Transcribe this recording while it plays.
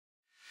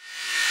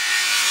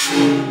Hey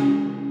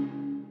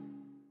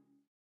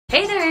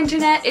there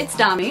internet, it's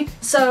Domi.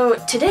 So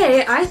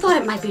today I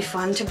thought it might be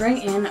fun to bring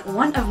in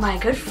one of my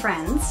good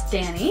friends,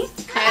 Dani.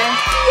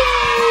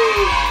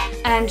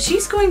 Yay! And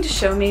she's going to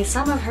show me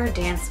some of her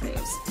dance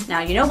moves. Now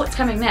you know what's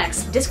coming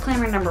next.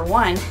 Disclaimer number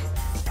one,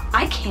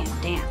 I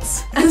can't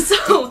dance. And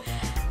so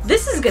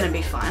this is gonna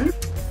be fun.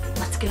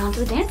 Let's get on to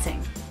the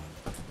dancing.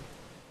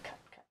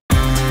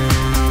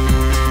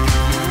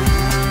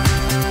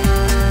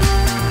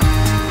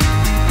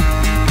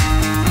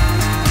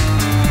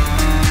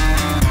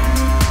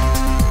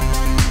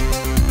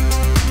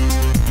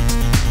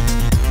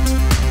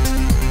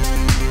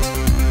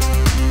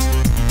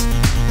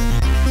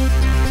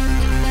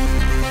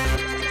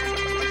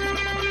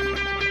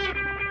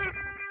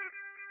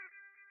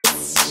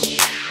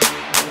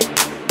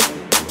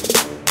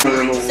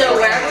 So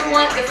wherever you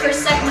want the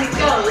first segment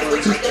goes,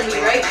 which is going to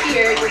be right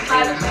here, your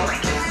clavicle,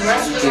 the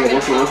rest of them are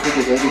going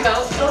to go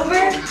over,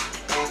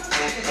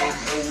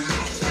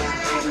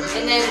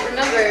 and then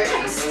remember,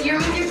 you steer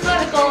with your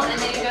clavicle, and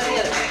then you go the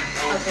other way.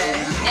 Okay.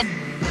 And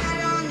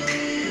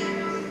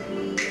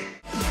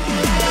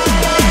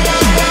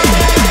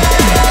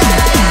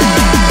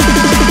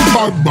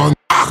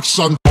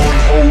action.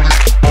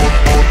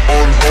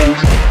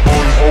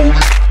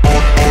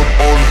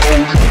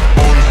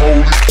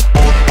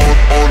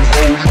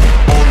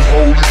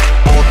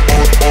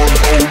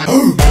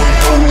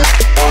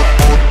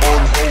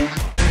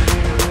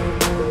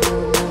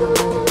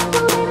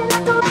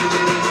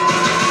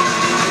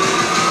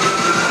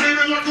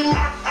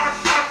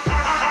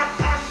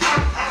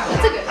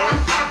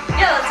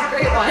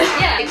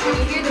 when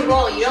you hear the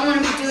roll, you don't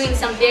want to be doing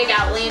some big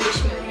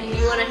outlandish movement.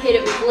 You want to hit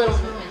it with little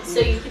movements. So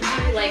you can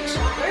do like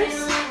shoulders,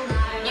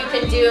 you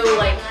can do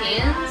like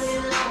hands,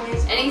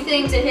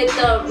 anything to hit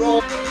the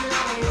roll.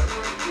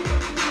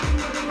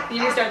 Can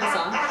you restart the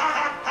song?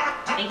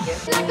 Thank you.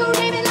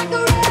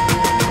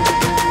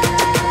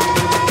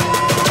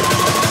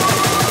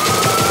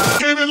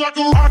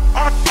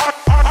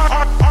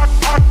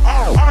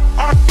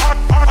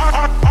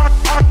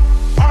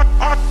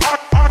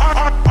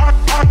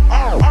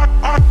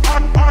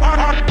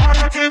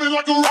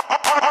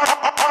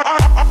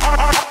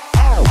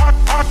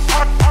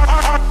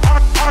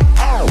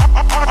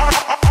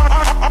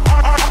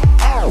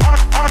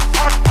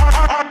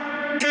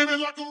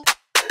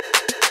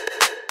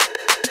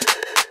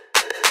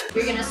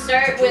 You're going to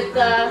start with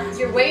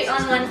your weight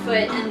on one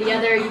foot and the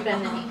other you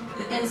bend the knee.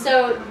 And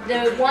so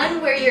the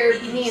one where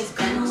your knee is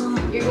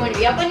bent, you're going to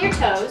be up on your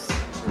toes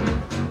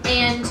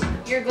and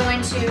you're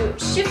going to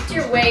shift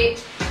your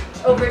weight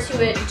over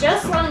to it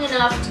just long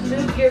enough to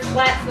move your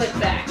flat foot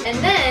back. And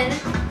then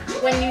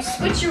when you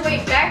switch your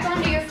weight back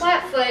onto your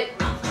flat foot,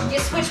 you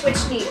switch which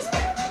knee is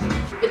bent.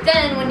 But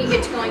then when you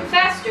get to going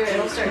faster,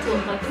 it'll start to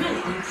look like a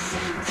movie.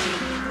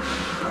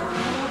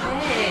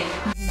 Okay.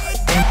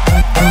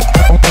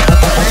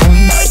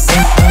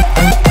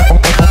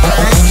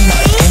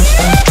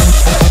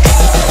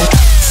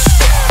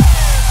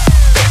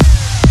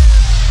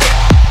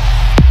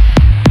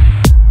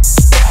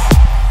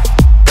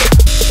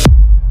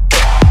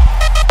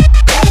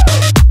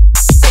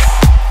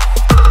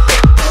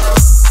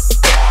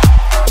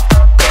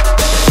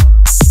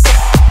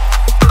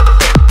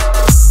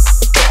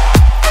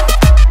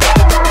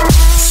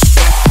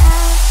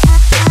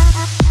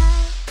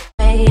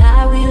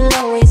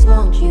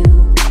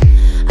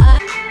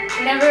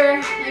 Whenever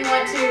you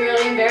want to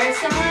really embarrass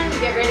someone,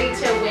 get ready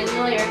to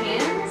windmill your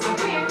hands. Come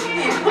here, come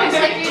here. Act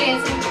like you're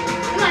dancing.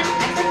 Come on,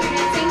 act like you're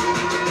dancing.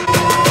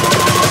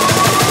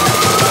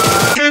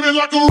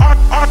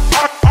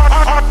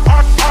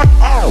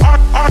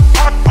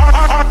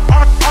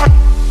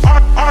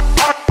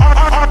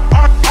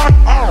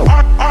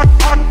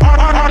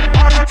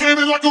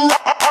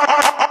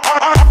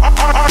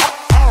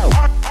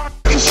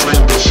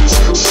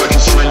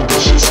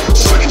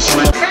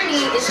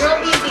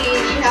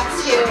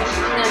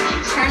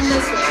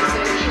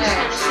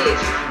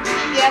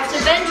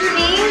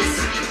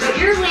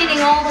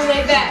 All the way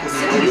back.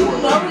 So you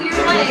bow your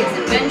legs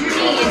and bend your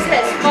knees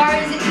as far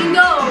as it can go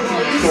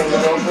while you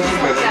still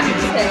like that.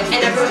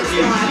 And everyone's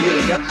going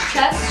to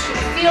chest should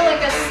feel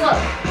like a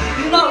slope.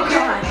 You know,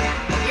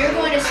 you're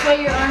going to sway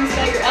your arms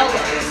by your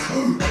elbows.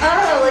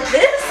 Oh, like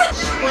this?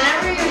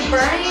 Whenever you're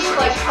burning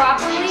like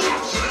properly,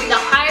 the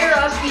higher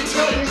up you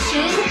tilt your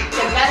chin,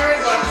 the better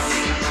it looks.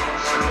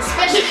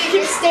 Especially if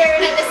you're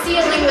staring at the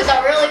ceiling with a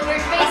really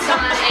weird face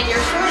on and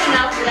you're short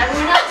enough that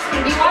everyone else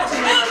can be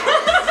watching you.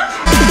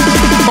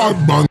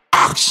 Bang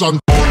action.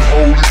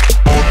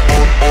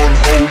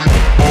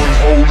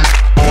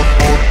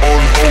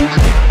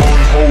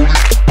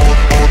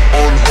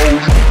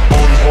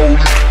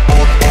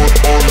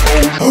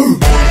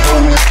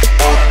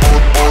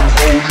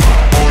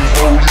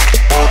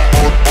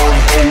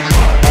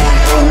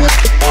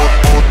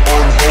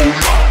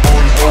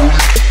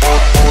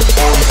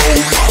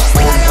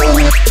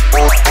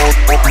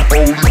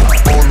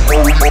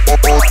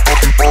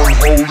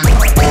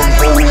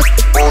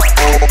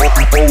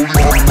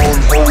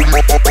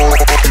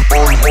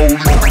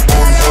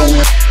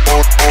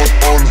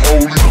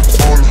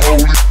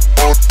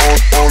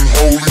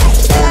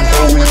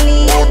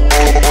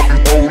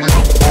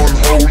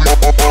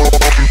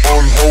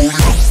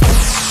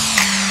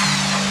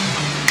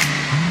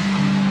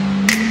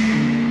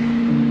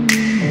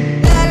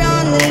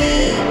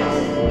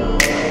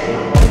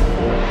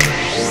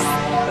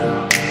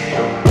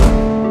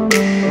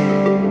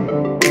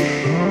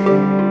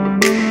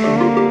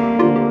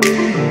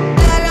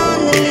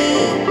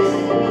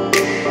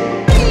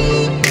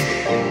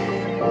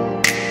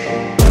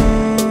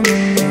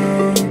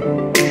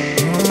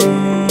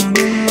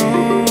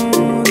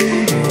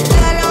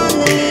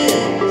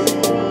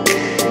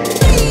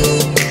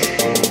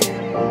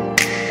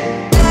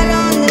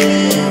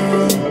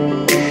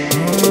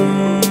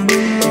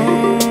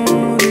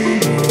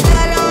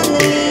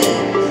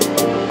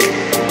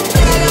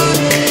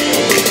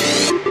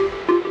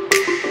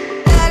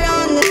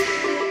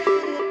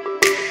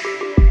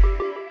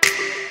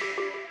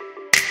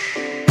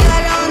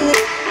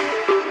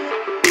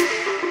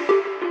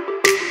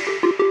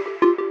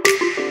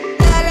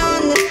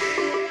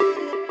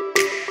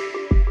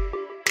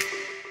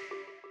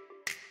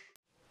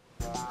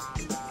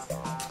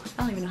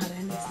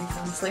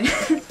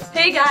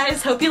 Anyway,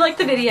 guys, hope you liked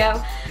the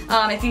video.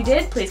 If you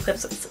did, please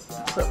cut.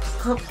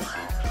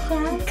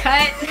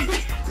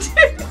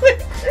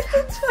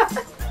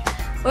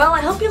 Well, I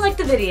hope you liked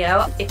the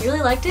video. If you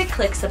really liked it,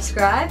 click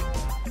subscribe,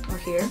 or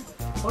here,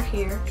 or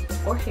here,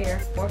 or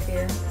here, or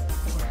here,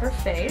 or her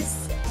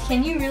face.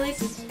 Can you really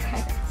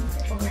subscribe?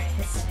 Or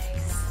his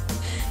face.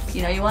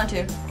 You know you want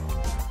to.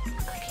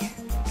 Click here,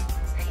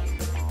 right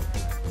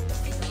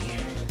here,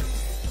 here.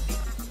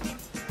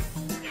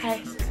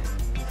 Hi.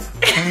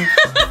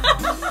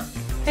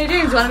 Hey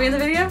James, want to be in the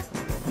video?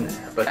 Nah,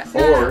 but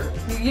No,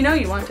 you know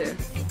you want to.